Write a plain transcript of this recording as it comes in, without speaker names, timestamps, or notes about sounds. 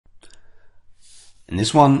In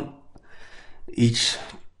this one, each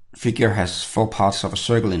figure has 4 parts of a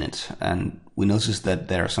circle in it, and we notice that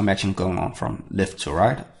there are some action going on from left to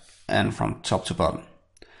right and from top to bottom.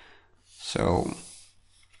 So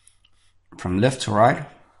from left to right,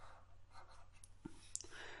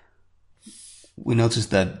 we notice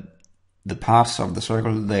that the parts of the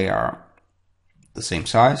circle, they are the same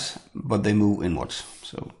size, but they move inwards.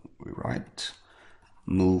 So we write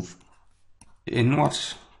move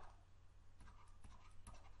inwards,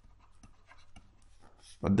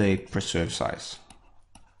 but they preserve size.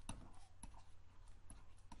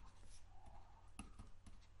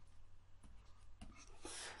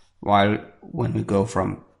 While when we go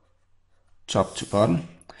from top to bottom,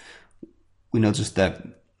 we notice that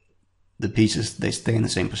the pieces, they stay in the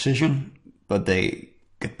same position, but they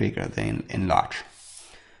get bigger, they enlarge.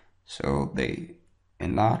 So they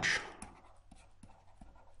enlarge,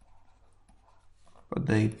 but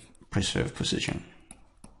they preserve position.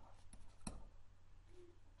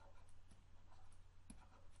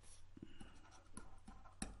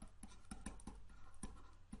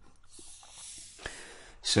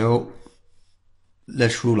 So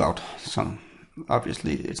let's rule out some.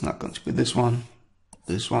 Obviously it's not going to be this one,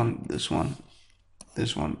 this one, this one,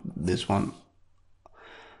 this one, this one,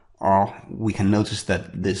 or we can notice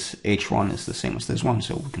that this H1 is the same as this one,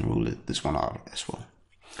 so we can rule this one out as well.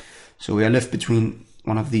 So we are left between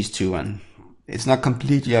one of these two, and it's not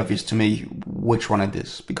completely obvious to me which one it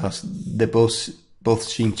is, because they both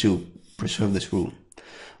seem to preserve this rule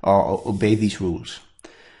or obey these rules.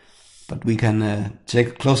 But we can take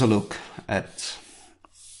a closer look at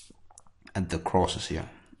the crosses here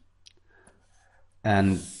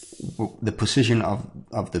and the position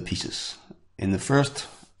of the pieces. In the first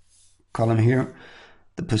column here,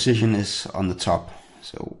 the position is on the top.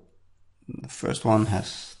 So the first one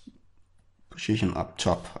has position up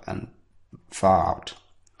top and far out.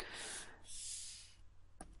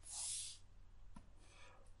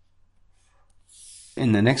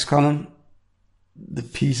 In the next column, the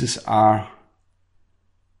pieces are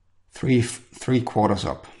three quarters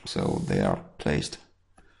up, so they are placed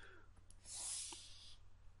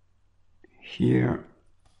here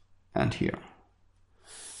and here.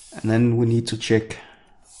 And then we need to check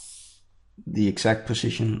the exact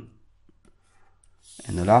position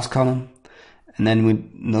in the last column, and then we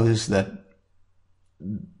notice that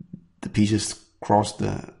the pieces cross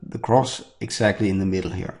the cross exactly in the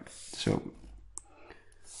middle here. So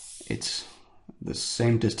it's the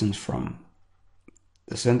same distance from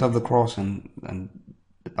the center of the cross and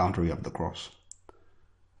the boundary of the cross.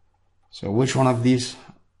 So which one of these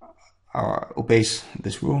obeys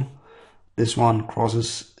this rule? This one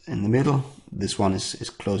crosses in the middle, this one is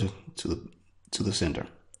closer to the center.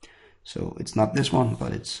 So it's not this one,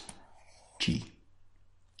 but it's G.